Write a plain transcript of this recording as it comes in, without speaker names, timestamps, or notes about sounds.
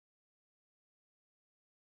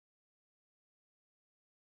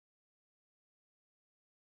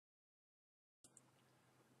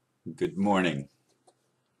Good morning.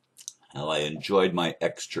 Well, I enjoyed my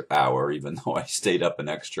extra hour, even though I stayed up an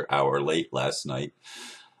extra hour late last night.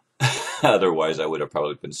 Otherwise, I would have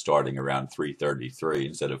probably been starting around 3:33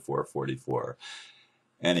 instead of 4:44.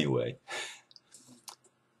 Anyway,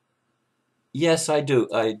 yes, I do.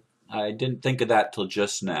 I didn't think of that till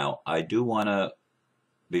just now. I do want to,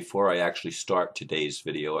 before I actually start today's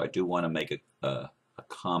video, I do want to make a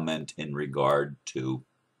comment in regard to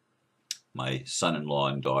my son-in-law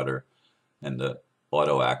and daughter and the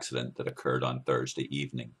auto accident that occurred on Thursday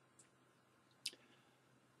evening.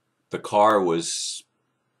 The car will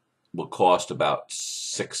cost about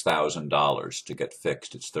 $6,000 to get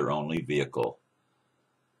fixed. It's their only vehicle,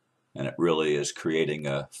 and it really is creating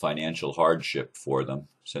a financial hardship for them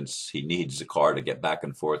since he needs the car to get back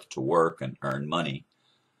and forth to work and earn money.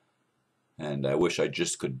 And I wish I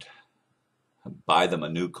just could buy them a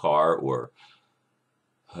new car or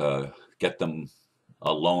get them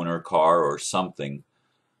a loaner car or something,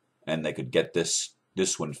 and they could get this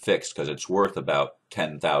one fixed because it's worth about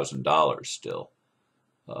 $10,000 still.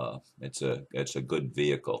 It's a good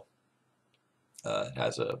vehicle. It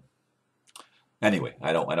has a Anyway,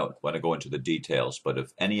 I don't want to go into the details, but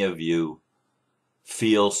if any of you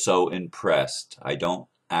feel so impressed, I don't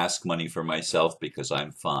ask money for myself because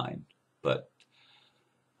I'm fine, but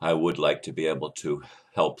I would like to be able to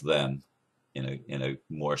help them in a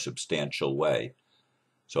more substantial way.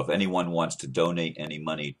 So if anyone wants to donate any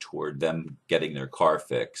money toward them getting their car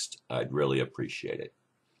fixed, I'd really appreciate it.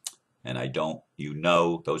 And I don't,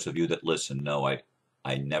 those of you that listen know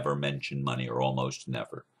I never mention money, or almost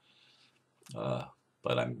never.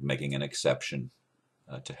 But I'm making an exception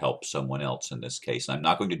to help someone else in this case. I'm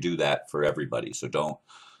not going to do that for everybody, so do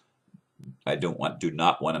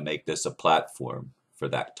not want to make this a platform for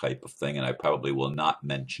that type of thing, and I probably will not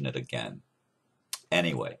mention it again.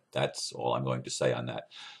 Anyway, that's all I'm going to say on that.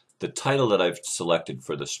 The title that I've selected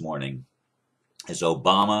for this morning is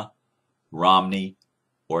Obama, Romney,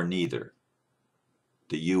 or Neither: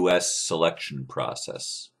 The U.S. Selection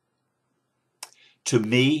Process. To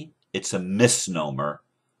me, it's a misnomer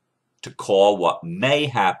to call what may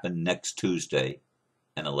happen next Tuesday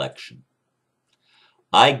an election.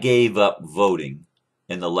 I gave up voting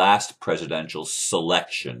in the last presidential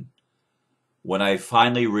selection when I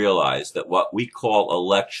finally realized that what we call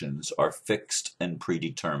elections are fixed and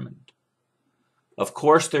predetermined. Of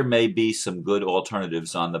course, there may be some good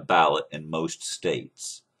alternatives on the ballot in most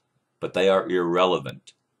states, but they are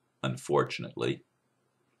irrelevant, unfortunately.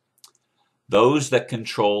 Those that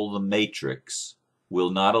control the matrix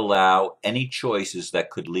will not allow any choices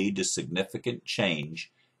that could lead to significant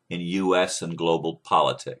change in U.S. and global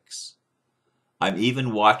politics. I'm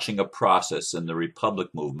even watching a process in the Republic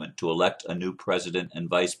movement to elect a new president and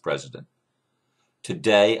vice president.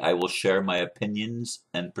 Today, I will share my opinions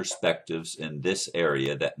and perspectives in this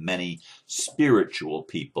area that many spiritual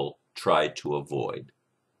people try to avoid.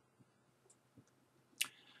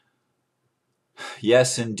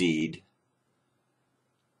 Yes, indeed,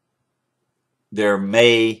 there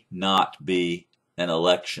may not be an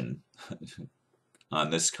election on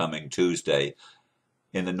this coming Tuesday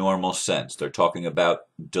in the normal sense. They're talking about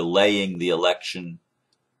delaying the election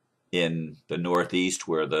in the Northeast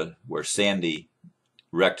where Sandy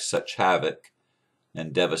wreaked such havoc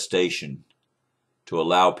and devastation, to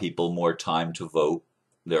allow people more time to vote.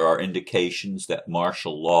 There are indications that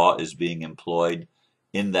martial law is being employed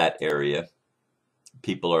in that area.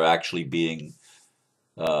 People are actually being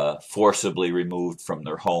forcibly removed from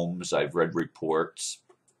their homes. I've read reports,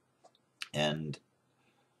 and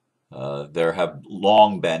there have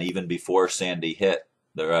long been, even before Sandy hit,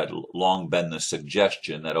 there had long been the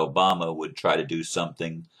suggestion that Obama would try to do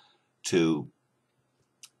something to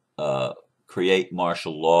create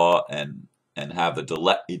martial law and have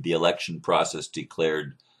the election process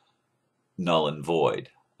declared null and void.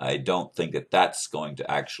 I don't think that that's going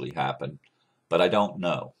to actually happen, but I don't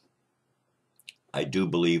know. I do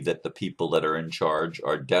believe that the people that are in charge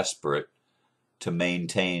are desperate to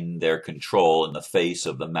maintain their control in the face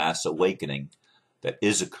of the mass awakening that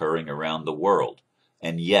is occurring around the world.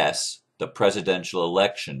 And yes, the presidential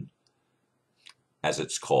election, as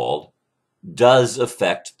it's called, does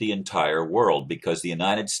affect the entire world, because the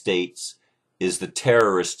United States is the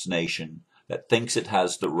terrorist nation that thinks it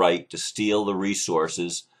has the right to steal the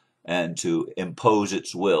resources and to impose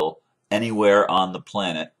its will anywhere on the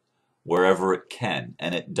planet, wherever it can.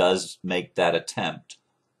 And it does make that attempt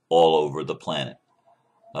all over the planet.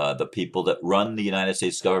 The people that run the United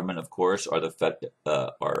States government, of course, are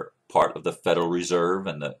part of the Federal Reserve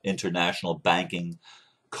and the international banking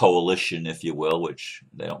coalition, if you will, which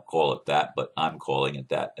they don't call it that, but I'm calling it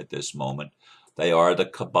that at this moment. They are the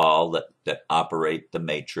cabal that operate the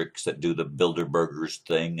matrix, that do the Bilderbergers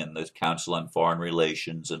thing and the Council on Foreign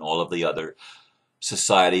Relations and all of the other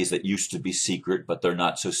societies that used to be secret, but they're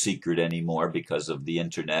not so secret anymore because of the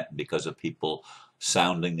internet, because of people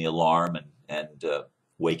sounding the alarm and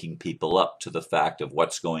waking people up to the fact of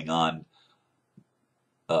what's going on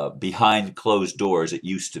behind closed doors. It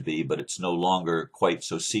used to be, but it's no longer quite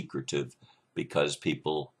so secretive because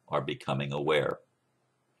people are becoming aware.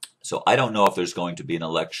 So I don't know if there's going to be an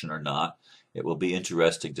election or not. It will be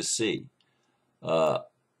interesting to see. To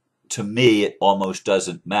me, it almost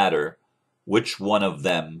doesn't matter which one of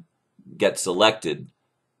them gets elected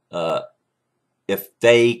if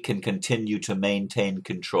they can continue to maintain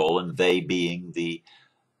control, and they being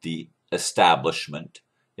the establishment,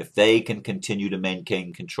 if they can continue to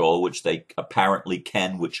maintain control, which they apparently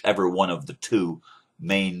can, whichever one of the two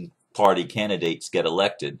main party candidates get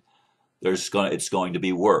elected, it's going to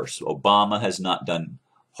be worse. Obama has not done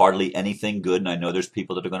hardly anything good, and I know there's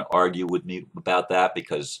people that are going to argue with me about that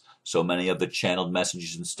because so many of the channeled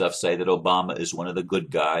messages and stuff say that Obama is one of the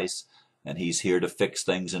good guys and he's here to fix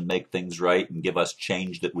things and make things right and give us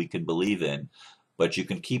change that we can believe in. But you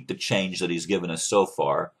can keep the change that he's given us so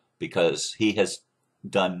far because he has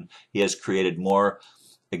created more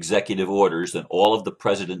executive orders than all of the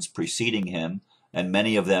presidents preceding him, and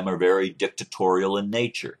many of them are very dictatorial in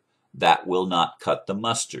nature. That will not cut the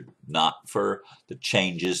mustard, not for the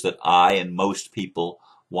changes that I and most people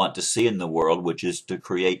want to see in the world, which is to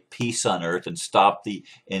create peace on earth and stop the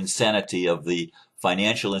insanity of the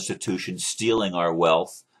financial institutions stealing our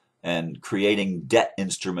wealth and creating debt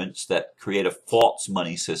instruments that create a false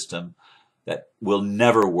money system that will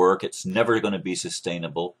never work. It's never going to be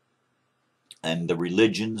sustainable. And the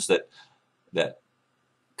religions that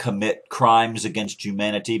commit crimes against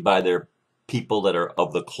humanity by their people that are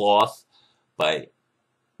of the cloth, by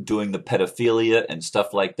doing the pedophilia and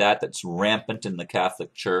stuff like that that's rampant in the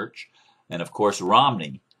Catholic Church. And of course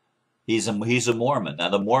Romney, he's a Mormon. Now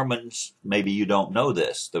the Mormons, maybe you don't know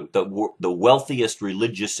this, the wealthiest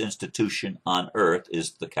religious institution on earth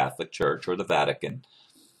is the Catholic Church or the Vatican,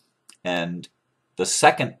 and the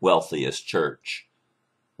second wealthiest church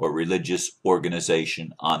or religious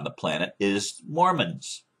organization on the planet is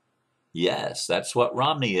Mormons. Yes, that's what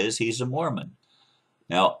Romney is. He's a Mormon.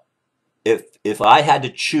 Now, if I had to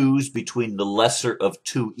choose between the lesser of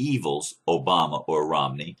two evils, Obama or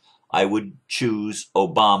Romney, I would choose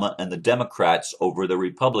Obama and the Democrats over the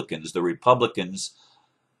Republicans. The Republicans,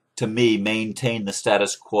 to me, maintain the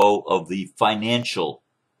status quo of the financial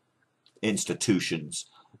institutions,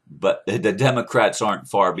 but the Democrats aren't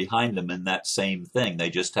far behind them in that same thing. They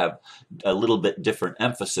just have a little bit different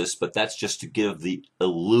emphasis, but that's just to give the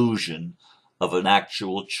illusion of an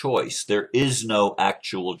actual choice. There is no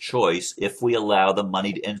actual choice if we allow the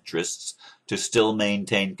moneyed interests to still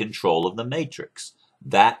maintain control of the matrix.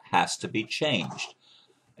 That has to be changed.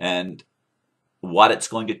 And what it's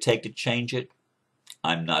going to take to change it,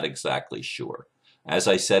 I'm not exactly sure. As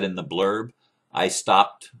I said in the blurb, I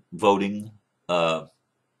stopped voting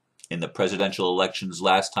in the presidential elections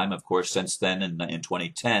last time. Of course, since then, in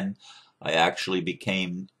 2010, I actually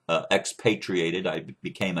became expatriated. I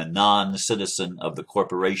became a non-citizen of the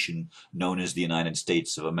corporation known as the United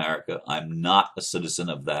States of America. I'm not a citizen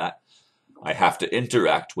of that. I have to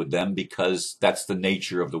interact with them because that's the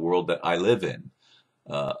nature of the world that I live in.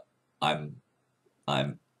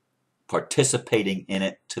 I'm participating in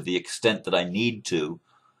it to the extent that I need to,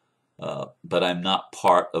 but I'm not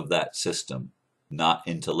part of that system. Not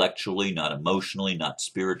intellectually, not emotionally, not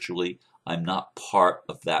spiritually. I'm not part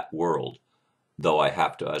of that world, though I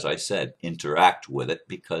have to, as I said, interact with it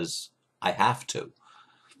because I have to.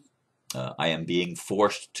 I am being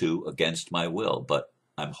forced to against my will, but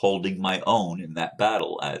I'm holding my own in that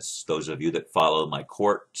battle, as those of you that follow my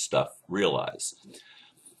court stuff realize.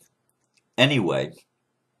 Anyway,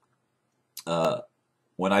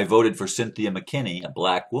 when I voted for Cynthia McKinney, a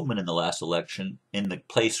black woman in the last election, in the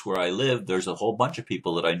place where I live, there's a whole bunch of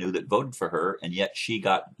people that I knew that voted for her, and yet she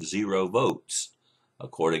got 0 votes,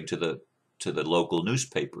 according to the local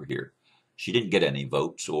newspaper here. She didn't get any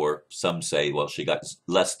votes, or some say, well, she got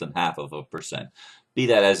less than 0.5%. Be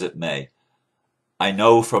that as it may, I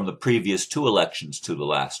know from the previous 2 elections to the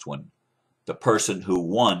last one, the person who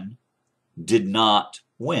won did not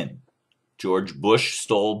win. George Bush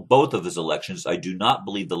stole both of his elections. I do not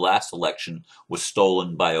believe the last election was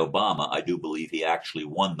stolen by Obama. I do believe he actually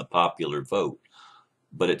won the popular vote.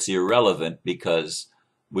 But it's irrelevant because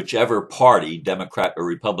whichever party, Democrat or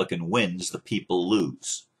Republican, wins, the people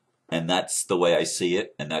lose. And that's the way I see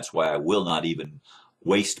it, and that's why I will not even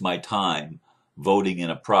waste my time voting in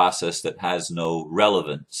a process that has no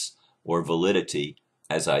relevance or validity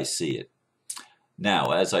as I see it.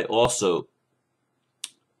 Now, as I also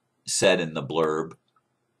said in the blurb,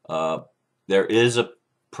 there is a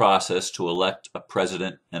process to elect a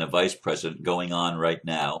president and a vice president going on right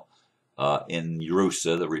now in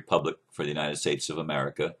USA, the Republic for the United States of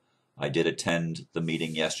America. I did attend the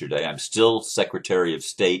meeting yesterday. I'm still Secretary of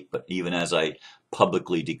State, but even as I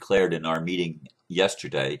publicly declared in our meeting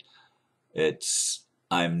yesterday,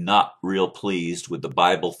 I'm not real pleased with the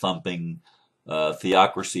Bible-thumping,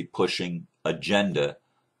 theocracy-pushing agenda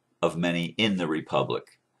of many in the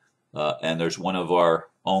Republic. And there's one of our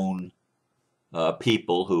own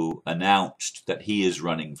people who announced that he is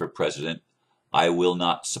running for president. I will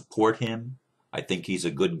not support him. I think he's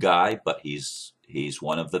a good guy, but he's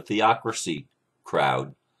one of the theocracy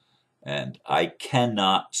crowd. And I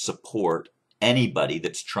cannot support anybody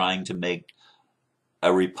that's trying to make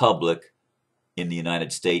a republic in the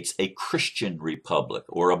United States a Christian republic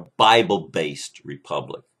or a Bible-based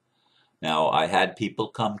republic. Now, I had people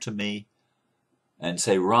come to me and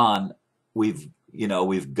say, Ron, we've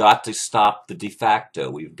got to stop the de facto.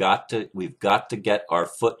 We've got to get our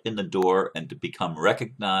foot in the door and to become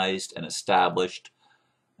recognized and established.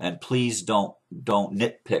 And please don't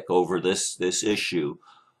nitpick over this issue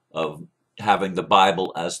of having the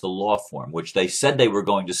Bible as the law form, which they said they were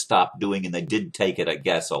going to stop doing, and they did take it, I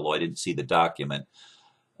guess, although I didn't see the document.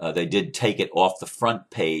 They did take it off the front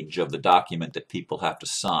page of the document that people have to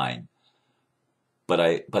sign.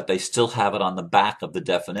 But they still have it on the back of the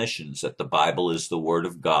definitions that the Bible is the Word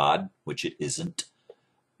of God, which it isn't,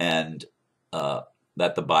 and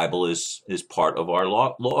that the Bible is part of our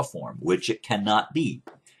law form, which it cannot be.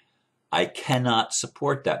 I cannot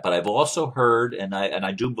support that. But I've also heard, and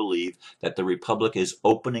I do believe, that the Republic is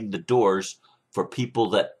opening the doors for people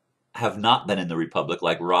that have not been in the Republic,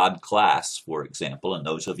 like Rod Class, for example. And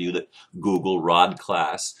those of you that Google Rod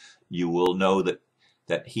Class, you will know that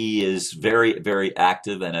he is very, very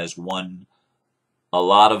active and has won a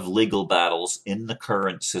lot of legal battles in the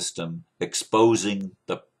current system, exposing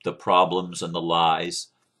the problems and the lies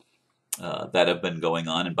that have been going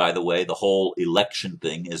on. And by the way, the whole election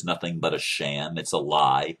thing is nothing but a sham. It's a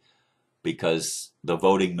lie, because the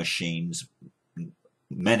voting machines,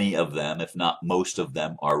 many of them, if not most of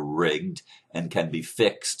them, are rigged and can be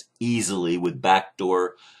fixed easily with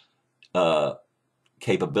backdoor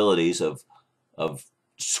capabilities of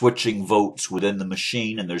switching votes within the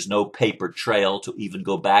machine, and there's no paper trail to even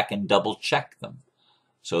go back and double check them.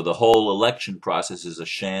 So the whole election process is a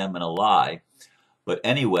sham and a lie. But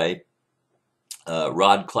anyway,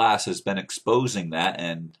 Rod Class has been exposing that,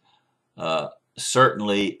 and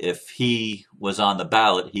certainly if he was on the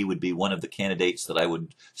ballot, he would be one of the candidates that I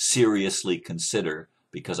would seriously consider,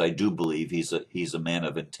 because I do believe he's a man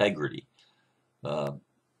of integrity.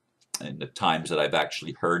 In the times that I've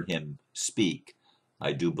actually heard him speak,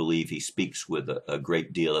 I do believe he speaks with a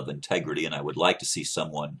great deal of integrity, and I would like to see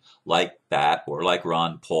someone like that, or like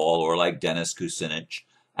Ron Paul, or like Dennis Kucinich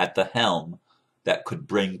at the helm that could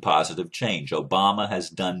bring positive change. Obama has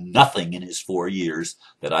done nothing in his 4 years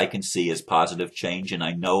that I can see as positive change, and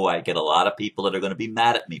I know I get a lot of people that are going to be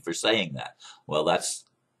mad at me for saying that. Well, that's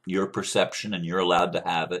your perception, and you're allowed to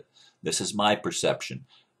have it. This is my perception.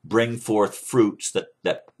 Bring forth fruits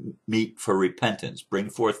that meet for repentance. Bring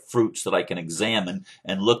forth fruits that I can examine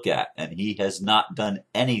and look at. And he has not done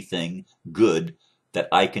anything good that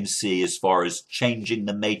I can see as far as changing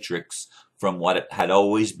the matrix from what it had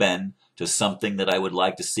always been to something that I would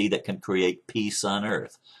like to see that can create peace on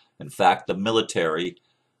earth. In fact, the military,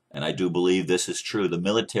 and I do believe this is true, the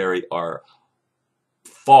military are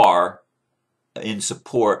far in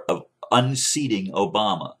support of unseating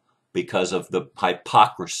Obama, because of the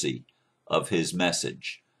hypocrisy of his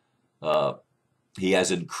message. He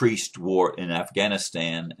has increased war in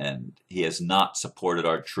Afghanistan, and he has not supported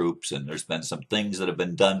our troops, and there's been some things that have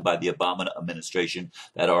been done by the Obama administration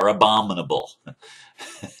that are abominable.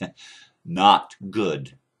 Not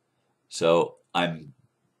good. So I'm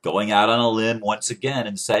going out on a limb once again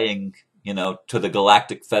and saying, to the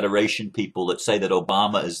Galactic Federation people that say that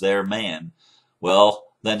Obama is their man, well,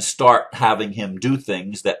 then start having him do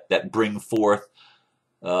things that bring forth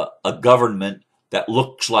a government that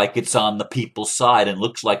looks like it's on the people's side and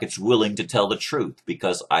looks like it's willing to tell the truth,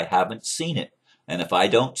 because I haven't seen it. And if I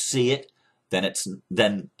don't see it, then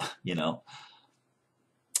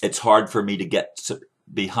it's hard for me to get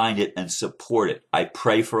behind it and support it. I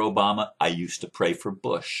pray for Obama. I used to pray for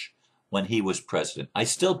Bush when he was president. I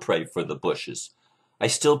still pray for the Bushes. I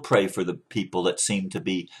still pray for the people that seem to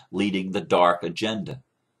be leading the dark agenda.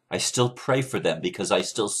 I still pray for them, because I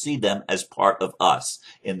still see them as part of us,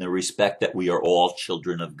 in the respect that we are all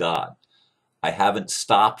children of God. I haven't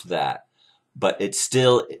stopped that. But it's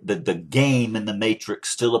still, the game in the matrix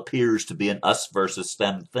still appears to be an us versus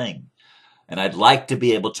them thing. And I'd like to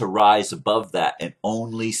be able to rise above that and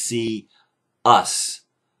only see us.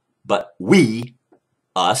 But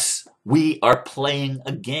us, we are playing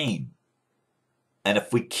a game. And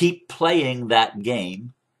if we keep playing that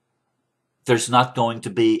game, there's not going to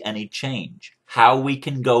be any change. How we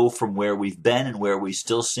can go from where we've been and where we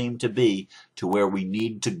still seem to be to where we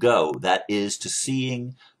need to go, that is to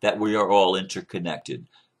seeing that we are all interconnected,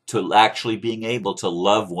 to actually being able to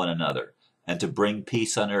love one another and to bring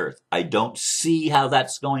peace on earth. I don't see how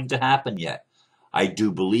that's going to happen yet. I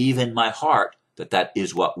do believe in my heart that that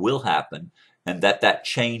is what will happen and that that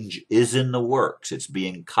change is in the works. It's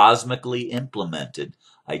being cosmically implemented.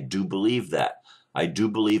 I do believe that. I do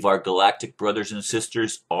believe our galactic brothers and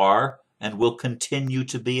sisters are and will continue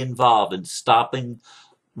to be involved in stopping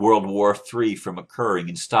World War III from occurring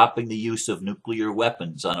and stopping the use of nuclear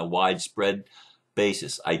weapons on a widespread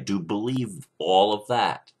basis. I do believe all of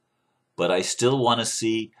that. But I still want to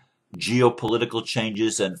see geopolitical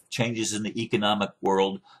changes and changes in the economic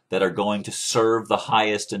world that are going to serve the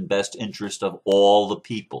highest and best interest of all the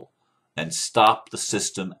people and stop the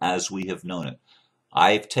system as we have known it.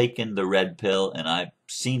 I've taken the red pill and I've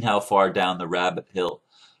seen how far down the rabbit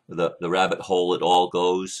hole it all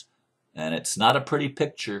goes. And it's not a pretty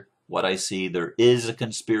picture what I see. There is a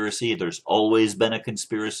conspiracy. There's always been a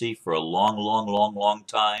conspiracy for a long, long, long, long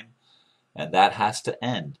time. And that has to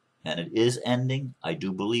end. And it is ending. I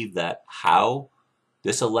do believe that. How?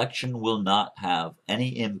 This election will not have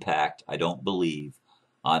any impact, I don't believe,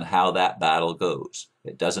 on how that battle goes.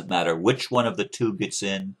 It doesn't matter which one of the two gets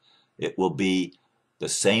in. It will be the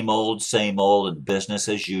same old, and business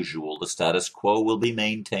as usual. The status quo will be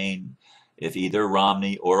maintained if either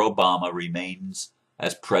Romney or Obama remains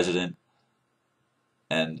as president.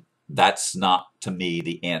 And that's not, to me,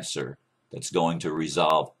 the answer that's going to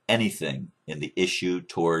resolve anything in the issue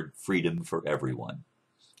toward freedom for everyone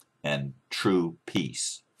and true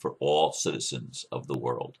peace for all citizens of the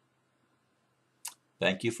world.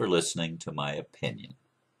 Thank you for listening to my opinion.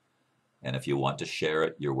 And if you want to share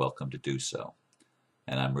it, you're welcome to do so.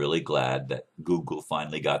 And I'm really glad that Google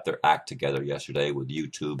finally got their act together yesterday with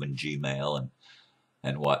YouTube and Gmail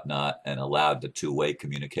and whatnot and allowed the two-way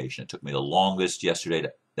communication. It took me the longest yesterday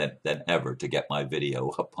than ever to get my video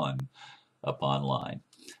up online.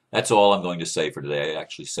 That's all I'm going to say for today. I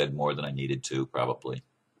actually said more than I needed to, probably.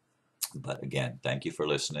 But again, thank you for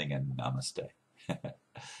listening and namaste.